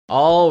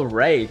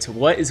Alright,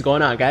 what is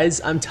going on, guys?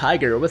 I'm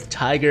Tiger with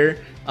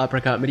Tiger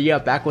Uppercut Media,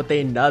 back with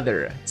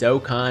another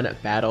Dokkan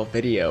battle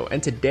video.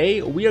 And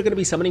today we are going to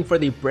be summoning for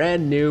the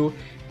brand new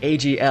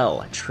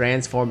AGL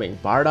Transforming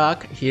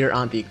Bardock here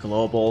on the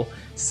global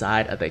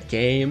side of the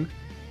game.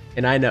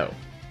 And I know,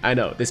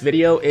 this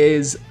video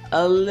is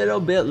a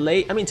little bit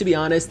late. I mean, to be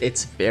honest,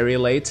 it's very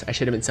late. I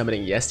should have been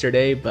summoning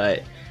yesterday,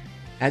 but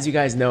as you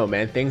guys know,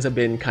 man, things have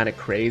been kind of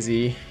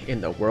crazy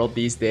in the world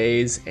these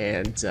days,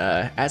 and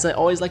as I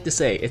always like to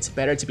say, it's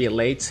better to be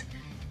late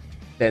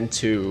than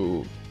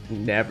to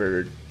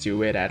never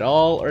do it at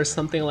all or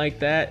something like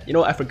that. You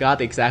know, I forgot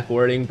the exact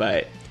wording,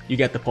 but you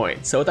get the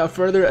point. So without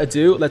further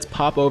ado, let's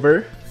pop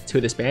over to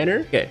this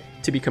banner. Okay,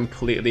 to be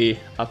completely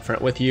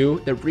upfront with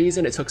you, the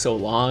reason it took so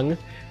long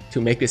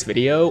to make this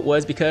video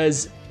was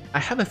because I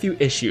have a few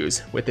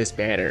issues with this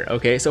banner.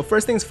 Okay, so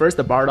first things first,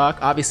 the Bardock,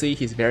 obviously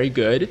he's very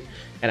good,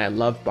 and I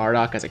love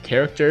Bardock as a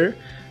character,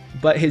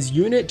 but his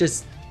unit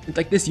just,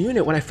 like this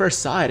unit, when I first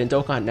saw it in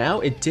Dokkan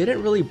Now, it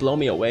didn't really blow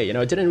me away, you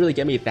know, it didn't really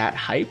get me that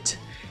hyped,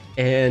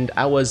 and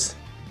I was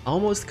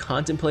almost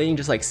contemplating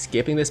just like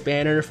skipping this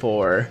banner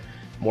for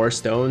more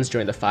stones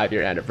during the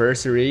 5-year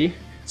anniversary,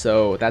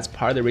 so that's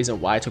part of the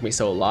reason why it took me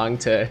so long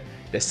to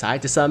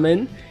decide to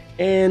summon.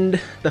 And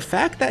the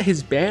fact that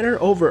his banner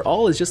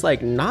overall is just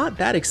like not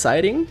that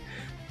exciting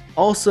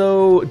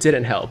also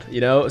didn't help, you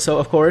know? So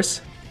of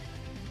course,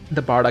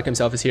 the Bardock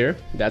himself is here.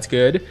 That's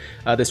good.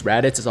 This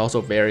Raditz is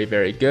also very,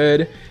 very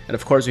good. And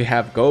of course we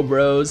have Go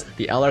Bros.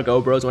 The LR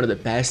Go Bros, one of the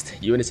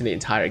best units in the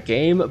entire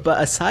game.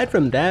 But aside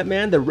from that,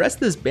 man, the rest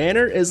of this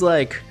banner is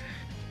like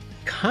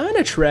kind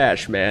of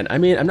trash, man. I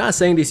mean, I'm not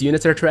saying these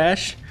units are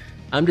trash.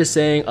 I'm just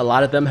saying a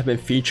lot of them have been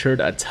featured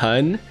a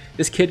ton.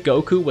 This Kid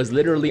Goku was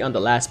literally on the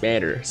last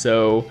banner,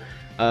 so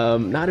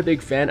not a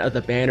big fan of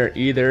the banner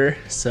either.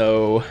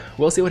 So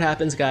we'll see what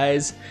happens,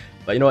 guys.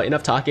 But you know what,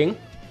 enough talking.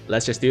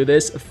 Let's just do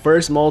this.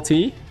 First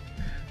multi,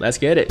 let's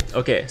get it.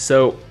 Okay,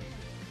 so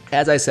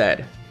as I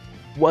said,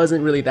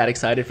 wasn't really that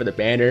excited for the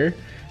banner.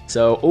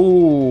 So,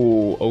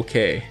 ooh,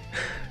 okay.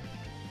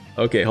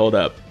 Okay, hold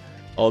up.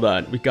 Hold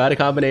on. We got a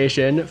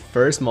combination,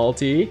 first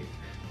multi.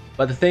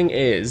 But the thing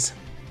is,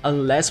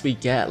 unless we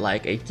get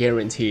like a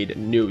guaranteed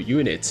new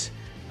unit,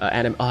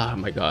 oh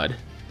my god,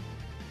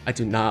 I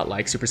do not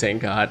like Super Saiyan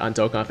God on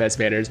Dokkan Fest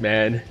banners,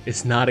 man.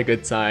 It's not a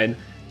good sign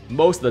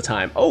most of the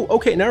time. Oh,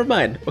 okay, never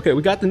mind. Okay,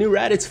 we got the new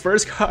Raditz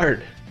first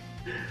card.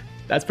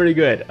 That's pretty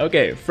good.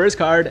 Okay, first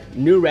card,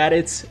 new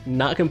Raditz,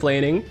 not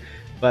complaining.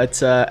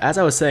 But as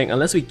I was saying,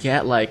 unless we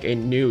get like a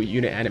new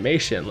unit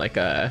animation, like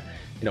a,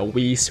 you know,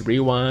 Whis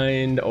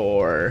Rewind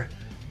or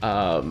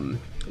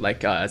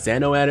like a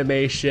Zeno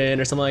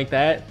animation or something like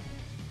that,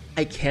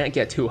 I can't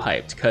get too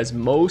hyped because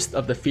most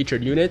of the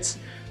featured units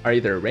are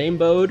either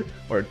rainbowed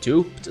or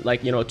duped,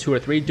 like, you know, 2 or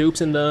 3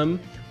 dupes in them,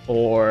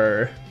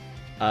 or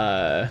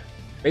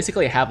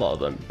basically I have all of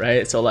them,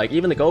 right? So like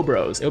even the Go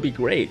Bros, it would be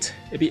great.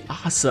 It'd be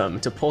awesome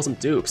to pull some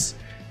dupes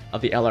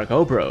of the LR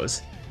Go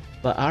Bros,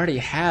 but I already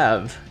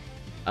have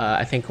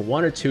I think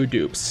 1 or 2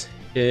 dupes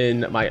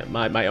in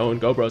my own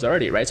Go Bros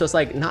already, right? So it's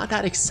like not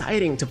that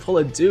exciting to pull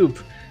a dupe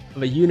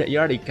of a unit you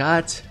already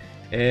got.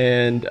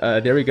 And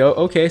there we go.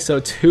 Okay, so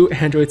 2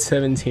 Android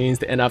 17s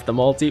to end off the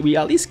multi. We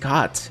at least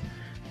got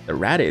the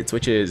Raditz,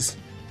 which is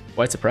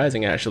quite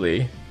surprising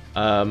actually.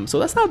 So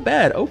that's not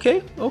bad.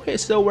 Okay,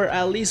 so we're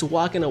at least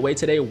walking away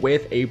today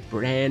with a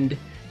brand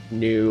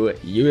new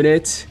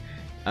unit.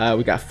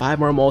 We got 5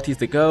 more multis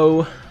to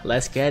go.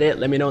 Let's get it.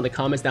 Let me know in the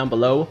comments down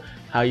below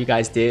how you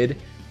guys did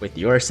with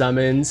your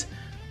summons.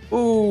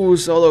 Ooh,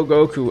 Solo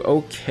Goku.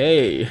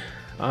 Okay,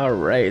 all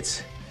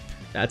right.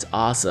 That's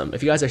awesome.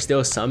 If you guys are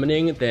still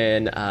summoning,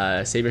 then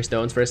save your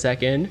stones for a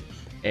second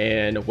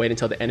and wait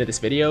until the end of this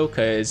video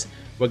because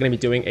we're going to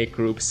be doing a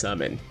group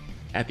summon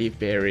at the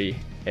very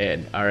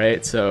end.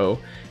 Alright, so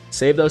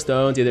save those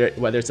stones, either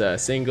whether it's a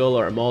single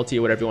or a multi,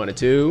 whatever you want to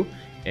do,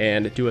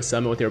 and do a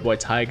summon with your boy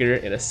Tiger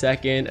in a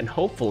second, and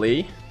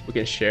hopefully we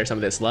can share some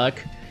of this luck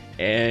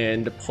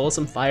and pull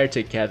some fire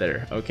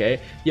together, okay?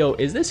 Yo,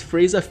 is this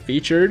Frieza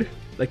featured?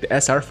 Like the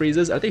SR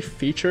Friezas, are they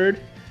featured?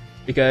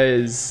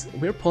 Because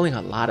we're pulling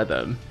a lot of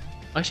them.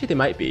 Actually, they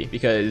might be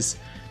because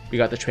we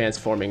got the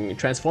transforming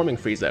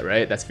Frieza,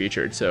 right? That's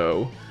featured.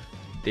 So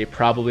they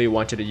probably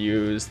wanted to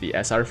use the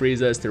SR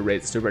Friezas to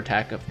raise the super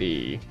attack of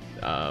the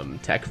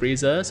Tech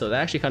Frieza. So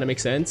that actually kind of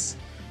makes sense.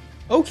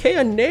 Okay,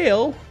 a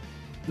nail,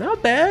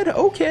 not bad.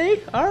 Okay,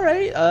 all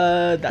right.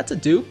 That's a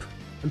dupe.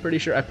 I'm pretty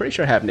sure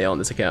I have nail on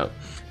this account.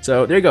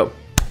 So there you go.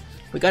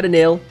 We got a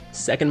nail.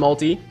 Second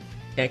multi.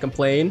 Can't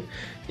complain.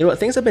 You know what?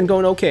 Things have been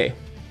going okay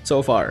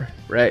so far,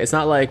 right? It's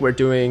not like we're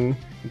doing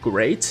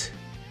great,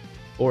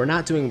 or we're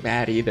not doing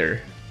bad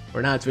either.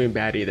 We're not doing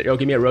bad either. Yo,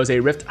 give me a Rose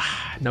Rift.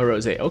 Ah, no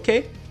Rose.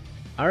 Okay,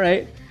 all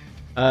right.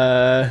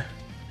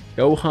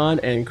 Gohan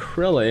and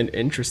Krillin.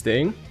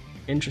 Interesting.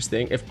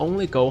 If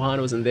only Gohan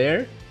wasn't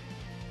there.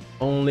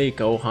 Only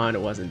Gohan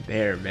wasn't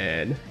there,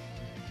 man.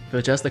 If it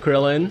was just the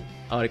Krillin,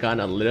 I would have gotten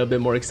a little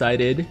bit more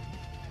excited.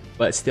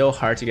 But still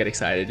hard to get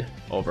excited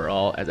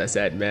overall. As I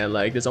said, man,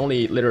 like there's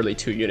only literally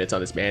 2 units on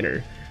this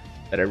banner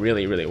that I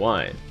really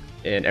want.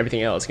 and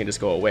everything else can just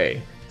go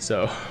away.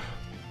 So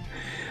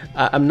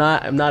I'm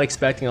not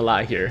expecting a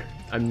lot here.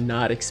 I'm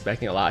not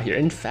expecting a lot here.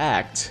 In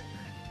fact,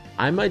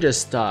 I might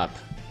just stop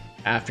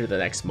after the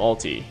next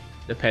multi,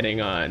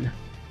 depending on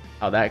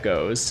how that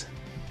goes.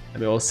 I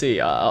mean, we'll see.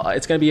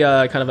 It's gonna be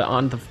a kind of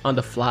an on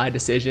the fly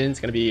decision. It's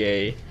gonna be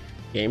a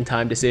game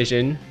time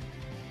decision.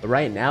 But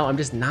right now, I'm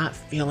just not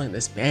feeling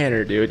this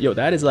banner, dude. Yo,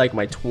 that is like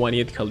my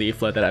 20th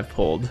Khalifa that I've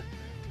pulled.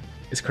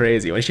 It's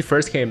crazy. When she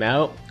first came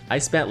out, I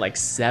spent like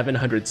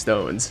 700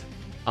 stones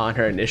on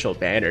her initial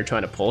banner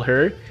trying to pull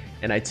her,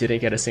 and I didn't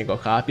get a single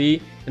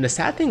copy. And the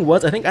sad thing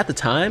was, I think at the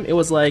time, it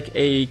was like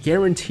a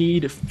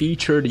guaranteed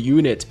featured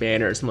unit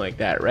banner or something like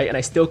that, right? And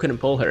I still couldn't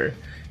pull her.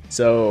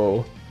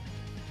 So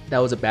that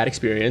was a bad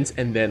experience.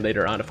 And then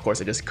later on, of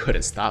course, I just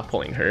couldn't stop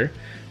pulling her.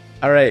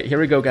 All right, here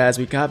we go, guys.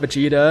 We got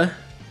Vegeta.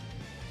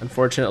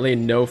 Unfortunately,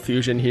 no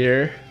fusion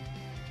here.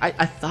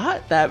 I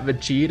thought that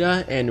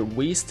Vegeta and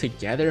Whis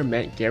together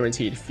meant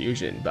guaranteed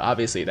fusion, but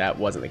obviously that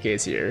wasn't the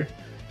case here.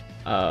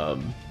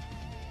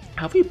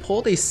 Have we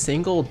pulled a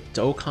single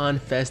Dokkan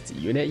Fest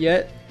unit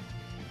yet?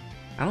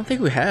 I don't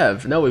think we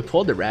have. No, we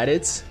pulled the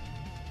Raditz,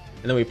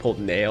 and then we pulled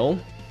Nail,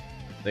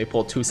 then we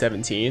pulled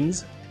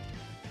 217s.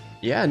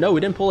 Yeah, no, we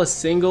didn't pull a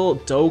single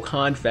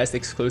Dokkan Fest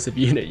exclusive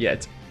unit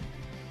yet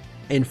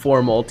in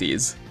 4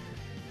 multis.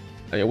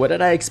 I mean, what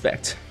did I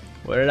expect?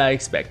 What did I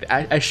expect?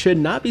 I should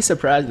not be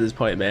surprised at this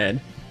point, man.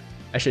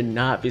 I should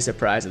not be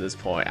surprised at this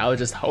point. I was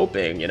just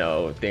hoping, you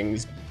know,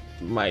 things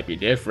might be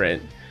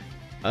different.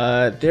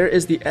 There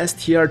is the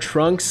STR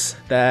Trunks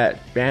that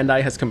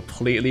Bandai has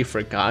completely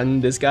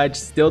forgotten. This guy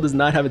still does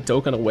not have a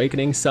Dokkan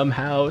Awakening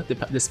somehow,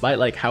 despite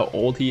like how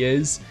old he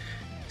is.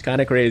 It's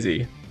kind of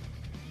crazy.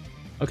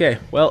 Okay,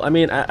 well, I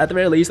mean, at the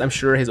very least, I'm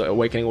sure his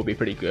Awakening will be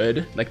pretty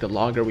good. Like, the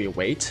longer we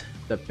wait,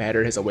 the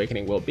better his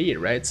Awakening will be,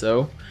 right?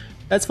 So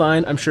that's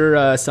fine. I'm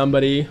sure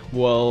somebody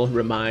will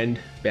remind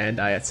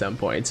Bandai at some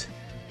point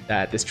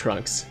that this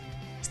Trunks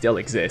still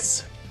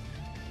exists.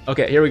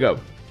 Okay, here we go.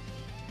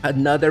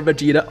 Another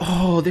Vegeta.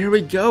 Oh, there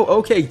we go.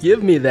 Okay,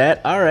 give me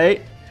that. All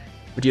right.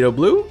 Vegito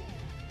Blue?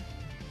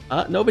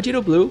 No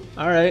Vegito Blue.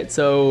 All right,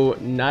 so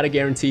not a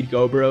guaranteed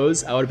Go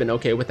Bros. I would have been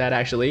okay with that,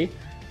 actually.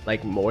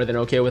 Like, more than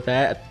okay with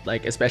that.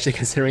 Like, especially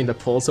considering the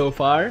pull so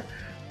far.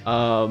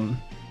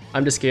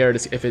 I'm just scared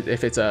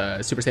if it's a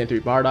Super Saiyan 3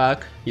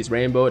 Bardock, he's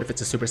rainbowed. If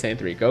it's a Super Saiyan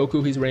 3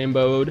 Goku, he's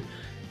rainbowed.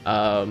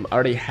 I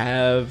already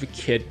have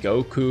Kid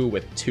Goku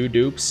with 2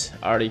 dupes.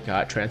 I already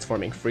got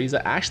Transforming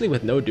Frieza, actually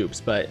with no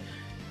dupes, but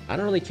I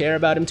don't really care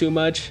about him too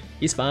much.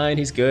 He's fine,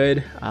 he's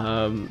good.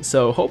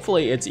 So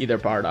hopefully it's either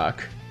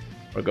Bardock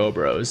or Go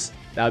Bros.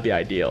 That would be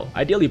ideal.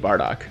 Ideally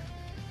Bardock.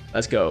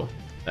 Let's go.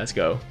 Let's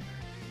go.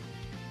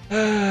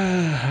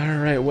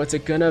 Alright, what's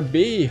it gonna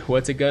be?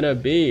 What's it gonna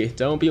be?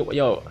 Don't be...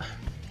 Yo,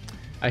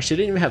 I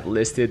shouldn't even have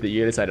listed the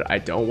units I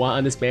don't want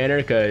on this banner,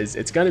 because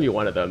it's gonna be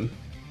one of them.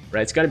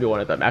 Right, it's gonna be one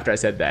of them after I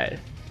said that.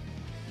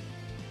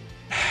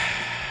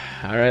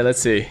 Alright, let's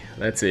see.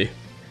 Let's see.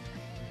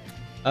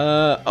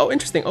 Oh,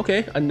 interesting.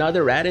 Okay,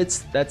 another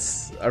Raditz.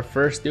 That's our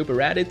first dupe of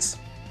Raditz.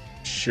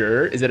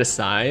 Sure. Is it a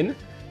sign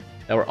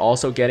that we're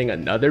also getting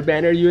another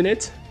banner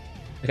unit?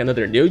 Like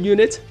another new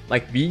unit?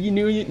 Like the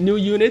new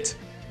unit?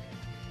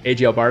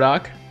 AGL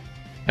Bardock?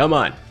 Come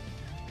on.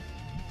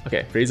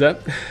 Okay,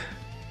 Frieza.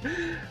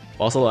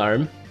 False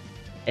alarm.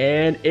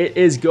 And it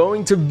is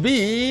going to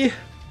be...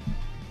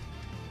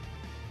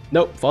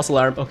 Nope, false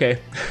alarm. Okay.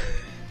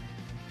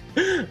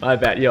 My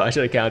bad. Yo, I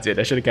should have counted.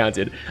 I should have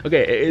counted.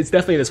 Okay, it's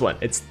definitely this one.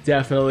 It's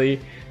definitely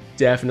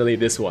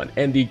this one.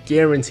 And the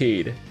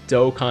guaranteed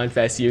Dokkan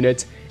Fest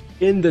unit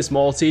in this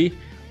multi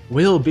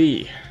will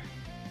be...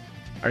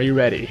 Are you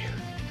ready?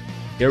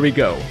 Here we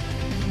go.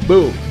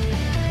 Boom.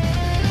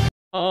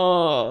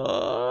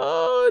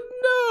 Oh,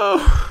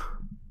 no.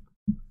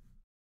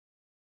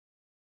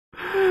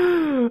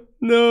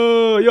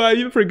 No. Yo, I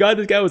even forgot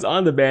this guy was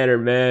on the banner,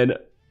 man.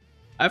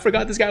 I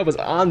forgot this guy was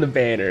on the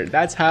banner.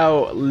 That's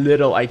how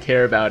little I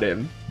care about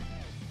him.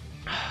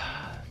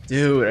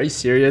 Dude, are you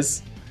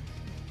serious?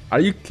 Are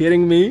you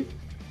kidding me?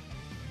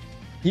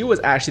 He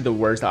was actually the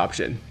worst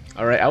option.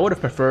 Alright, I would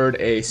have preferred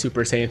a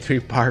Super Saiyan 3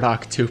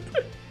 Bardock to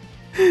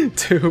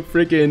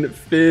freaking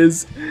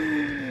Fizz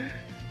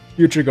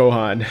Future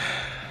Gohan.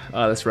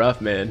 Oh, that's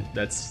rough, man.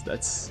 That's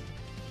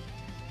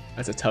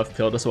a tough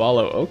pill to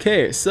swallow.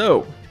 Okay,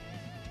 so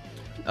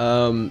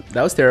that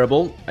was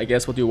terrible. I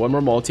guess we'll do one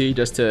more multi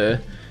just to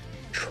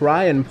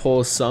try and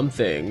pull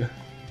something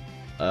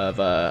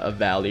of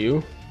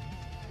value.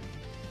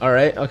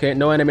 Alright, okay,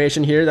 no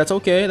animation here. That's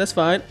okay, that's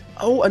fine.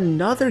 Oh,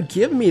 another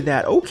give me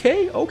that.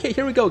 Okay, okay,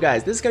 here we go,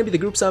 guys. This is going to be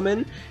the group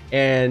summon,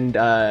 and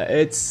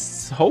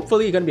it's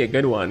hopefully going to be a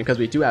good one, because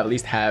we do at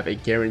least have a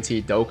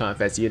guaranteed Dokkan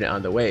Fest unit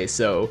on the way.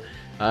 So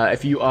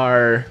if you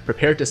are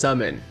prepared to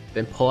summon,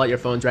 then pull out your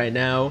phones right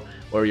now,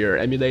 or your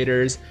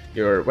emulators,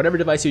 your whatever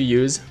device you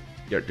use,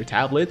 your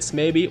tablets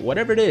maybe,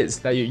 whatever it is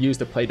that you use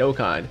to play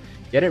Dokkan.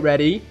 Get it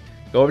ready,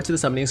 go over to the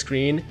summoning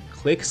screen,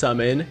 click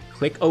summon,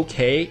 click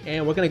OK,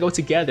 and we're going to go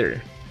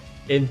together.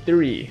 In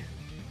 3,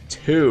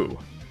 2,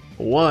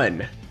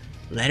 1,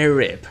 let it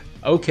rip.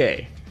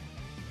 Okay,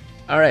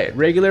 Alright,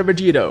 regular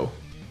Vegito.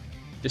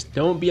 Just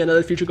don't be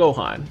another future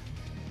Gohan.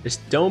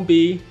 Just don't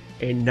be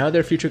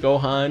another future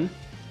Gohan,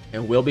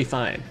 and we'll be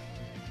fine.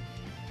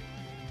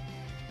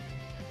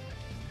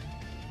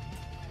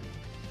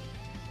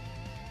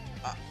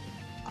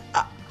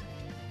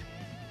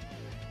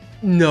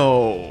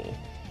 No.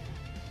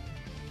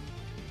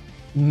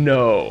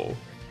 No.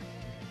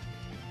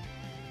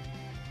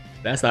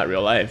 That's not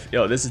real life.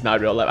 Yo, this is not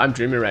real life. I'm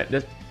dreaming right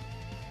this.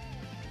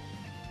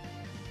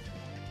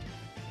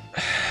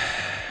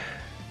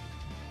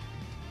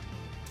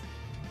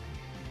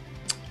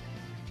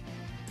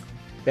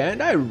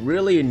 Bandai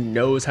really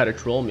knows how to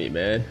troll me,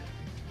 man.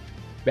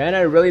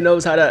 Bandai really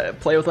knows how to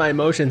play with my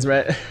emotions,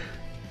 right?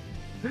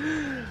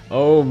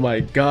 Oh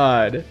my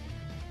god.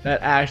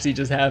 That actually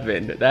just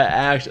happened.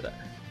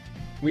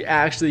 We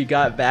actually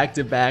got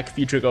back-to-back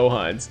future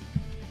Gohans.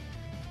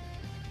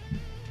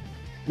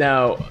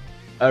 Now,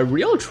 a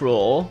real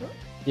troll,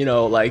 you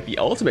know, like the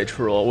ultimate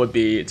troll would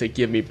be to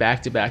give me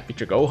back-to-back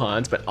future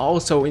Gohans, but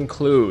also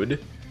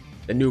include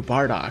the new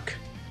Bardock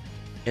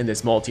in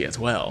this multi as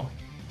well.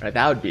 Right?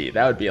 That would be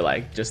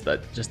like just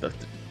the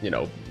you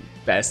know,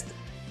 best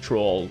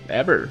troll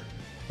ever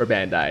for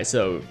Bandai.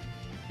 So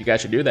you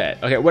guys should do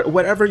that. Okay,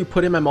 whatever you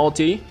put in my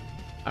multi,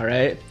 all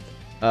right,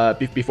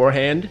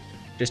 beforehand,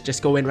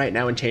 just go in right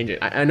now and change it.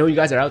 I know you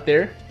guys are out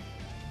there.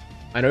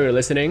 I know you're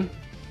listening.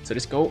 So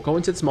just go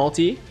into this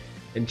multi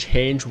and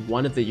change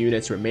one of the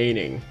units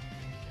remaining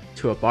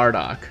to a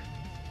Bardock,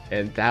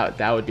 and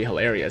that would be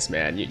hilarious,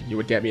 man. You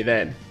would get me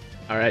then.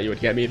 All right, you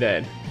would get me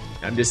then.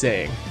 I'm just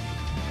saying.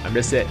 I'm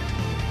just saying.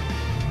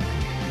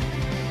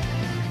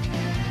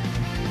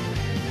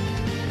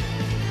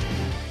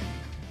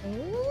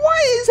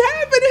 What is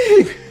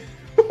happening?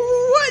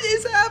 What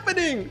is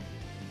happening?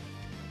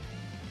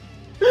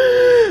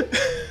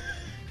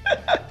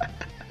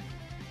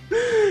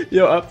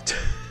 Yo,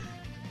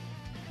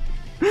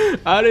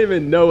 I don't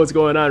even know what's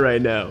going on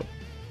right now.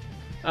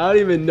 I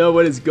don't even know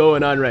what is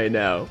going on right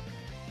now.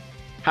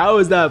 How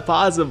is that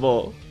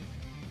possible?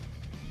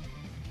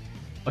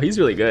 Oh, he's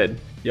really good.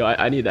 Yo,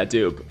 I need that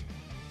dupe.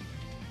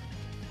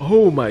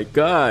 Oh my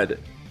god.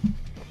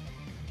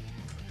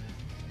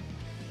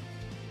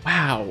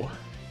 Wow.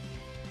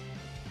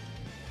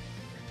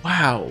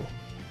 Wow.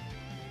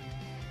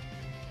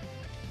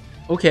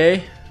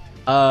 Okay.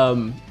 I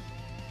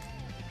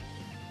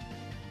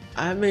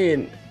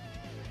mean,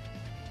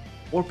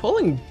 we're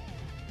pulling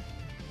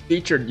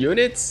featured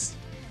units.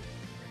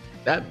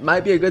 That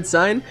might be a good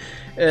sign.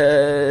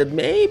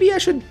 Maybe I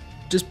should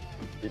just,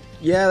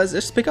 yeah, let's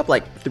just pick up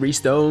like 3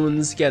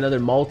 stones, get another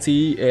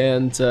multi,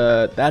 and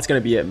that's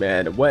gonna be it,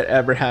 man.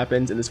 Whatever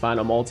happens in this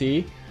final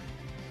multi,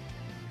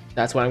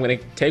 that's what I'm gonna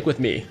take with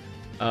me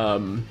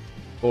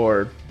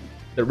for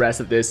the rest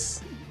of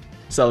this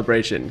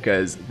celebration,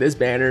 because this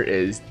banner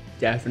is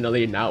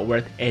definitely not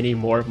worth any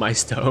more of my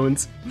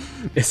stones,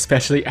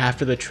 especially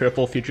after the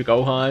triple future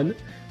Gohan.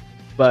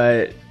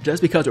 But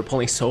just because we're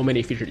pulling so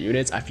many featured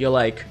units, I feel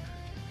like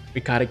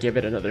we gotta give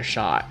it another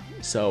shot.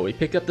 So we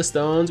picked up the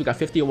stones, we got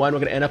 51, we're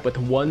gonna end up with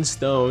 1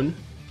 stone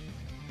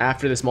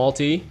after this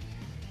multi,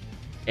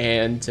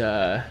 and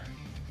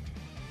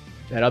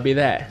that'll be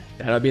that.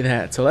 That'll be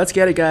that. So let's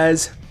get it,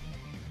 guys.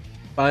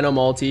 Final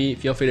multi.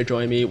 Feel free to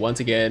join me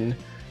once again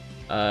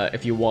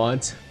if you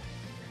want.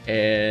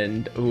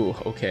 And ooh,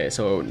 okay,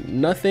 so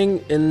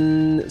nothing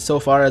in so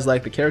far as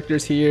like the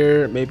characters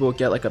here. Maybe we'll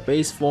get like a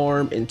base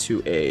form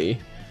into a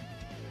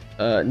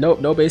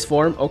nope, no base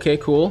form. Okay,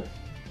 cool.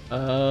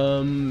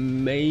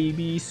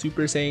 Maybe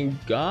Super Saiyan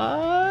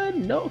God?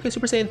 No, okay,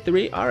 Super Saiyan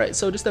 3. Alright,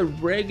 so just a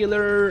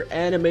regular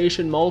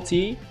animation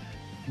multi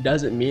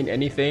doesn't mean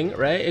anything,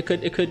 right?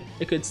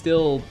 It could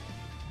still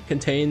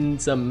contain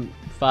some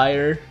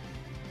fire.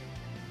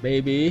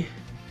 Maybe.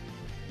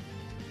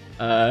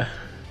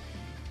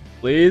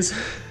 Please?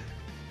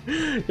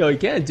 Yo, you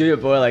can't do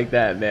it, boy, like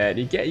that, man.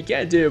 You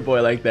can't do it,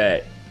 boy, like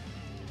that.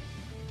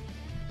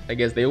 I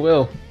guess they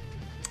will.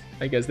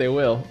 I guess they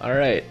will.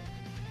 Alright.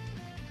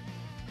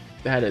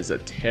 That is a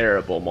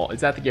terrible multi.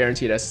 Is that the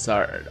guaranteed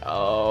SSR?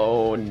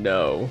 Oh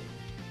no.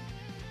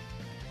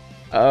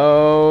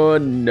 Oh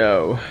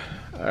no.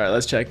 Alright,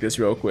 let's check this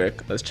real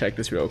quick.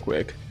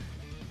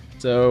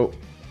 So,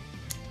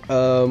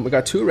 we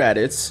got 2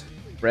 Raditz,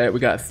 right? We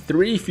got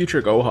 3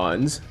 future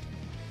Gohans.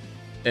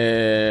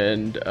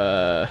 And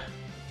I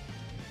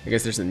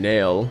guess there's a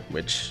nail,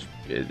 which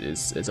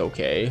is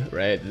okay,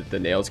 right? The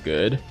nail's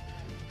good.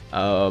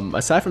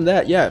 Aside from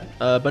that, yeah,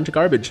 a bunch of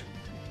garbage,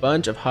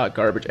 bunch of hot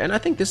garbage, and I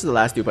think this is the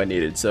last dupe I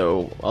needed,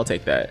 so I'll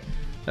take that.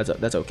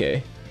 That's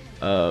okay.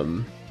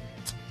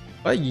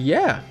 But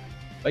yeah,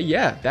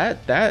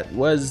 that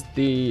was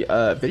the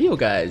video,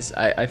 guys.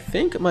 I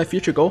think my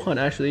future Gohan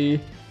actually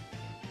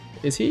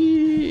is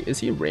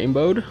he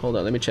rainbowed? Hold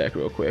on, let me check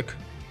real quick.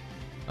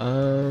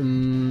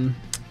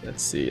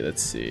 Let's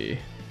see.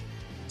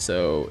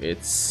 So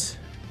it's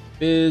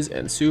Biz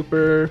and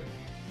Super.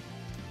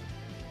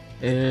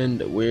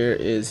 And where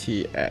is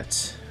he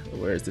at?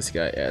 Where is this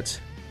guy at?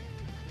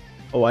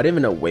 Oh, I didn't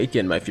even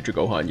awaken my future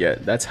Gohan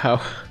yet. That's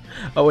how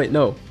Oh wait,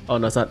 no. Oh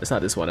no, it's not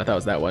this one. I thought it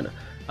was that one.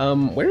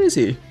 Where is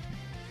he?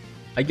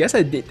 I guess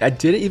I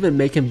didn't even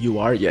make him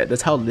UR yet.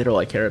 That's how little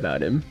I care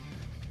about him.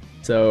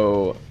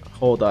 So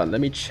hold on,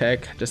 let me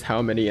check just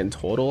how many in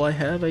total I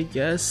have, I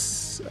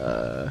guess.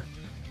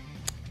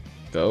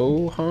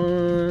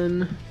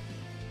 Gohan.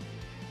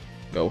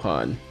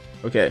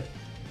 Okay.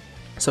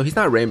 So he's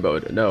not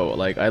rainbowed. No,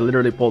 like I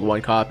literally pulled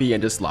one copy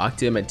and just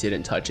locked him and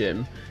didn't touch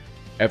him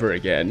ever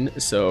again.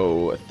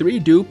 So 3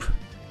 dupe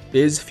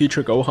is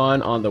future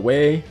Gohan on the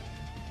way.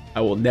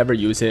 I will never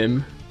use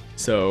him,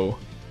 so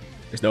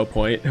there's no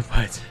point.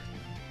 But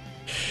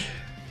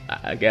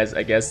I guess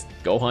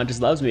Gohan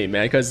just loves me,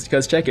 man. Cause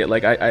check it,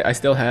 like I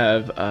still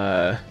have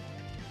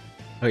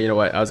oh, you know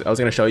what? I was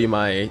gonna show you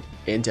my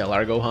Intel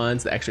LR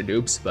Gohans, the extra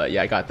dupes, but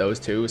yeah, I got those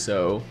too.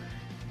 So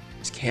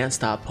just can't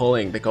stop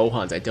pulling the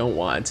Gohans I don't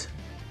want,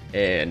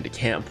 and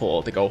can't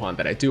pull the Gohan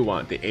that I do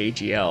want, the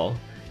AGL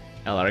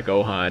LR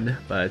Gohan.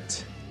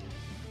 But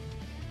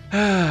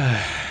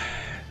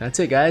that's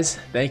it, guys.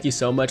 Thank you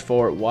so much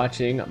for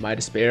watching my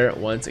despair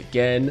once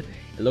again.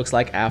 It looks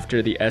like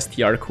after the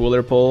STR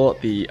cooler pull,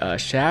 the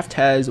shaft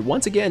has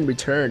once again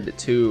returned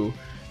to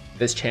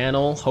this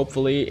channel.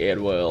 Hopefully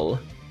it will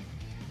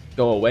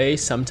go away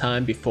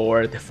sometime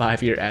before the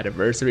 5-year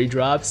anniversary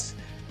drops.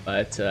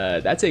 But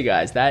that's it,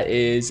 guys. That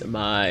is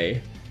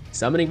my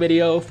summoning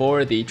video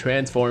for the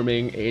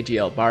transforming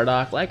AGL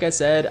Bardock. Like I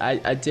said,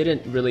 I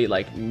didn't really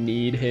like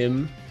need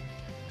him.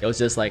 It was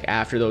just like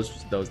after those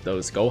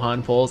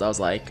Gohan pulls, I was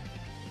like,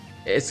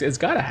 it's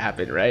gotta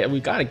happen, right?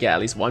 We gotta get at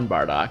least one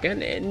Bardock,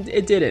 and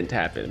it didn't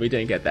happen. We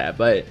didn't get that,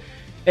 but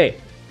hey,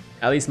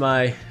 at least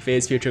my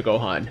Fizz Future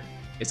Gohan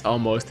is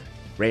almost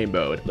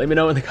rainbowed. Let me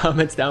know in the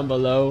comments down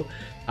below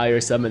how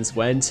your summons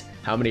went.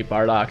 How many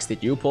Bardocks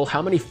did you pull?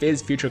 How many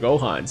Fizz Future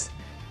Gohans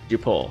did you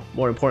pull?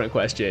 More important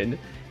question.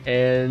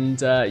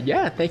 And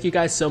yeah, thank you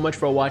guys so much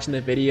for watching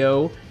the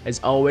video. As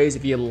always,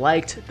 if you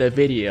liked the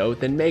video,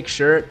 then make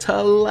sure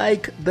to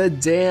like the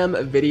damn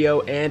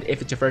video. And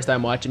if it's your first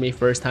time watching me,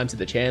 first time to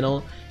the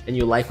channel, and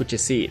you like what you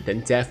see,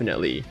 then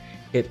definitely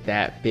hit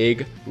that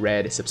big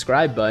red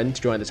subscribe button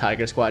to join the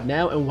Tiger Squad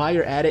now. And while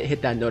you're at it,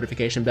 hit that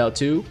notification bell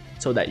too,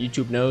 so that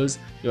YouTube knows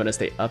you want to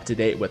stay up to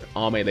date with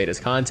all my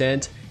latest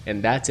content.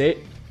 And that's it.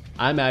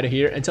 I'm out of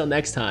here. Until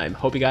next time,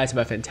 hope you guys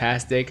have a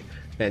fantastic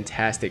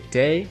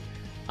day.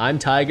 I'm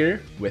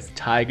Tiger with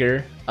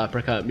Tiger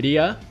Uppercut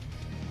Media,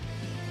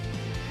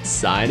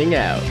 signing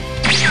out.